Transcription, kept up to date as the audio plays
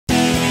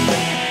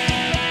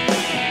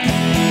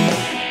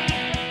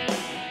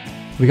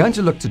We're going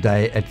to look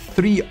today at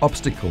 3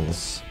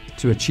 obstacles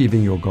to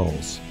achieving your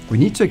goals. We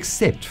need to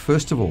accept,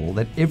 first of all,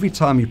 that every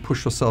time you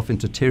push yourself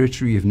into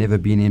territory you've never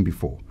been in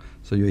before,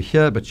 so you're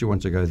here but you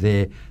want to go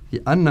there,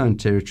 the unknown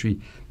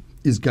territory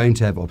is going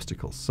to have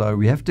obstacles. So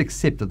we have to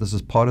accept that this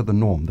is part of the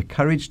norm. The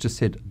courage to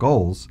set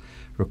goals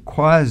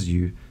requires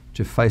you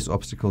to face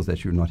obstacles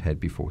that you've not had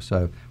before.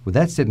 So with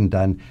that said and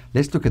done,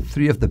 let's look at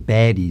 3 of the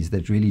baddies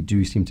that really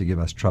do seem to give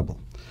us trouble.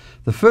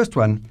 The first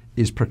one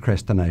is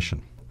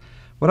procrastination.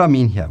 What I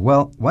mean here,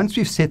 well, once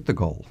we've set the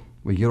goal,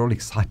 we get all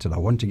excited. I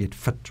want to get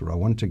fit, or I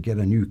want to get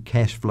a new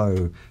cash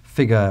flow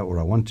figure, or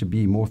I want to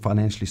be more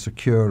financially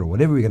secure, or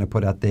whatever we're going to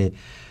put out there.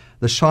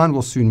 The shine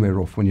will soon wear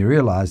off when you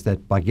realize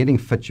that by getting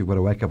fit, you've got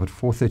to wake up at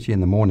 4:30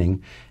 in the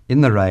morning in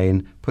the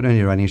rain, put on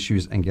your running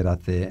shoes and get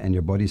out there, and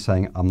your body's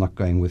saying, I'm not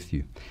going with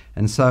you.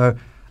 And so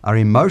our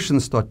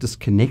emotions start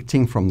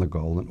disconnecting from the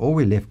goal, and all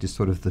we're left is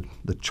sort of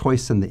the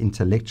choice and the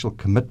intellectual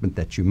commitment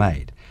that you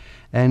made.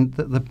 And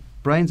the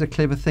brain's a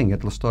clever thing.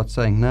 It'll start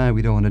saying, no,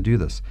 we don't want to do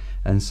this.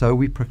 And so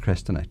we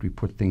procrastinate. We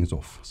put things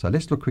off. So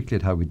let's look quickly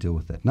at how we deal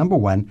with that. Number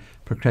 1,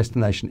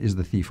 procrastination is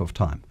the thief of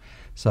time.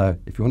 So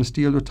if you want to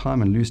steal your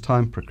time and lose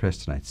time,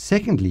 procrastinate.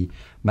 Secondly,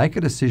 make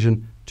a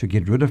decision to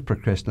get rid of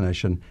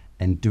procrastination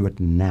and do it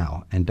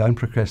now. And don't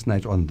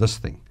procrastinate on this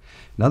thing.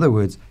 In other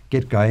words,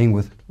 get going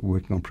with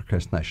working on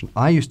procrastination.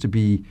 I used to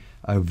be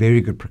a very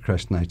good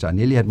procrastinator. I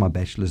nearly had my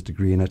bachelor's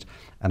degree in it,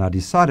 and I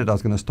decided I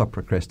was going to stop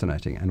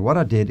procrastinating. And what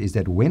I did is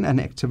that when an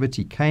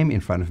activity came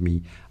in front of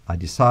me, I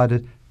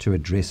decided to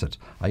address it.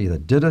 I either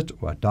did it,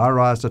 or I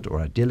diarized it, or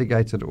I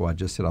delegated, or I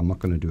just said I'm not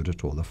going to do it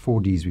at all. The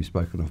 4 Ds we've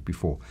spoken of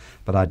before.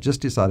 But I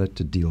just decided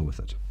to deal with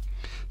it.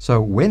 So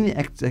when the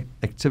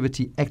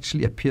activity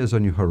actually appears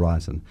on your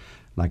horizon,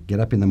 like get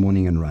up in the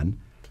morning and run,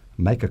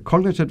 make a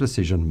cognitive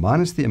decision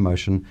minus the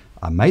emotion.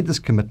 I made this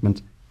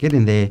commitment, get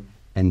in there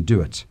and do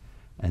it.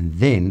 And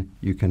then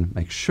you can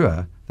make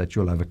sure that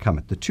you'll overcome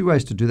it. The 2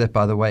 ways to do that,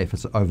 by the way, if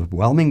it's an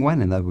overwhelming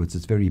one, in other words,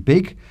 it's very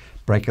big,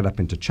 break it up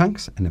into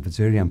chunks. And if it's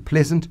very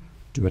unpleasant,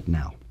 do it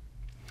now.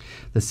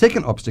 The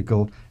second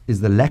obstacle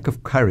is the lack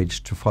of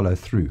courage to follow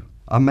through.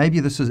 Maybe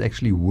this is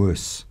actually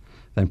worse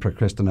than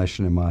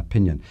procrastination, in my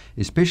opinion,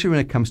 especially when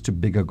it comes to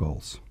bigger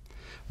goals.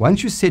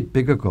 Once you set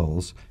bigger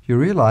goals, you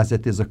realize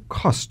that there's a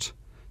cost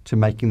to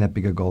making that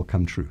bigger goal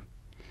come true.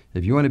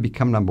 If you want to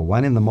become number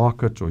 1 in the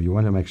market, or you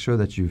want to make sure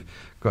that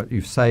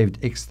you've saved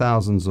X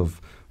thousands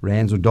of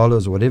rands or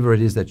dollars or whatever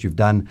it is that you've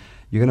done,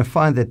 you're going to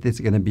find that there's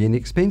going to be an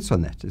expense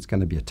on that. It's going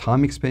to be a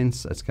time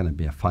expense, it's going to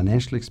be a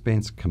financial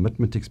expense,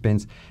 commitment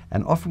expense,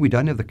 and often we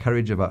don't have the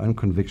courage of our own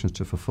convictions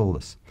to fulfill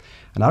this.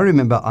 And I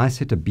remember I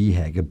set a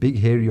BHAG, a big,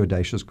 hairy,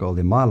 audacious goal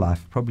in my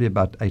life, probably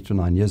about 8 or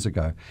 9 years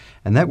ago,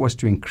 and that was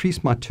to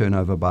increase my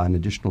turnover by an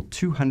additional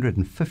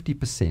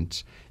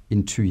 250%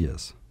 in 2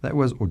 years. That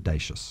was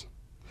audacious.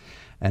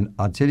 And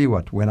I'll tell you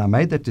what, when I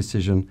made that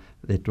decision,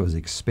 it was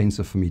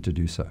expensive for me to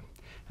do so.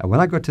 And when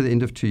I got to the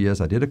end of 2 years,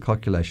 I did a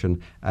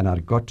calculation and I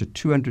got to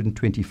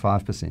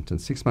 225%.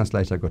 And 6 months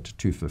later, I got to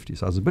 250.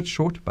 So I was a bit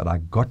short, but I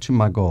got to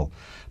my goal.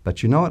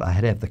 But you know what? I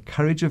had to have the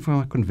courage of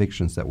my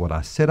convictions that what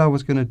I said I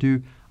was going to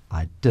do,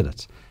 I did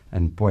it.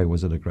 And boy,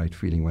 was it a great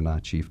feeling when I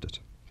achieved it.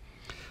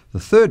 The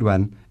third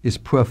one is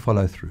poor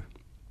follow-through.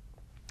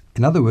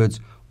 In other words,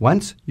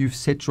 once you've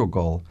set your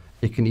goal,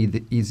 it can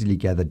easily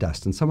gather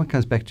dust. And someone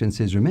comes back to you and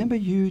says, remember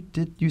you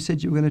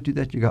said you were going to do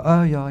that? You go,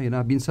 oh yeah,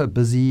 I've been so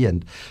busy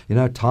and,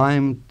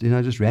 time,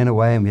 just ran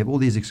away, and we have all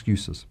these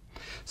excuses.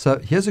 So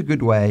here's a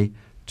good way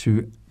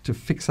to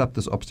fix up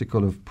this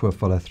obstacle of poor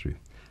follow-through.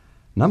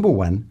 Number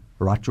 1,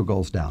 write your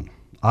goals down.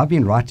 I've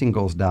been writing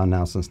goals down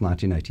now since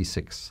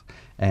 1986.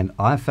 And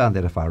I found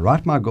that if I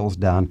write my goals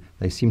down,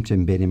 they seem to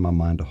embed in my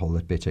mind a whole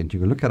lot better. And you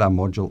can look at our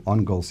module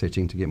on goal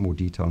setting to get more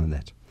detail on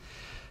that.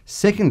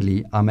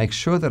 Secondly, I make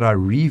sure that I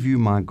review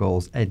my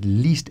goals at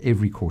least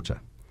every quarter.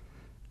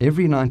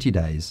 Every 90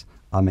 days,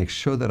 I make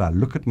sure that I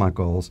look at my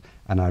goals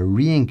and I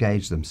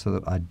re-engage them so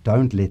that I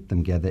don't let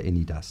them gather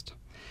any dust.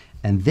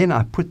 And then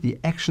I put the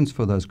actions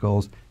for those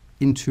goals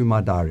into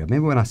my diary. I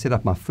remember when I set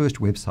up my first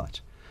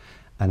website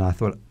and I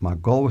thought my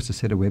goal was to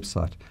set a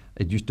website.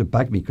 It used to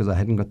bug me because I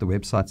hadn't got the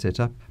website set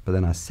up, but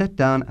then I sat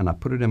down and I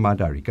put it in my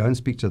diary. Go and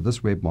speak to this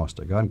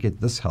webmaster, go and get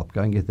this help,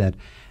 go and get that.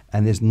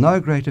 And there's no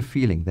greater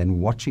feeling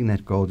than watching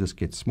that goal just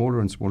get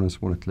smaller and smaller and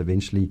smaller until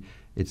eventually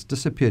it's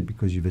disappeared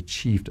because you've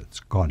achieved it. It's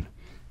gone.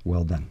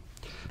 Well done.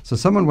 So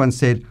someone once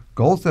said,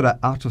 goals that are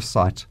out of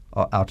sight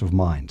are out of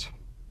mind.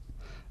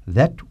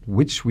 That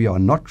which we are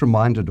not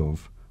reminded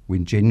of, we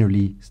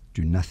generally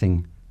do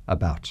nothing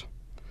about.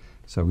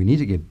 So we need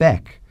to get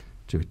back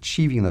to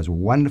achieving those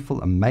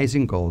wonderful,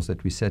 amazing goals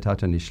that we set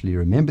out initially.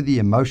 Remember the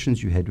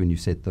emotions you had when you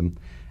set them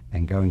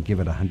and go and give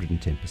it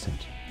 110%.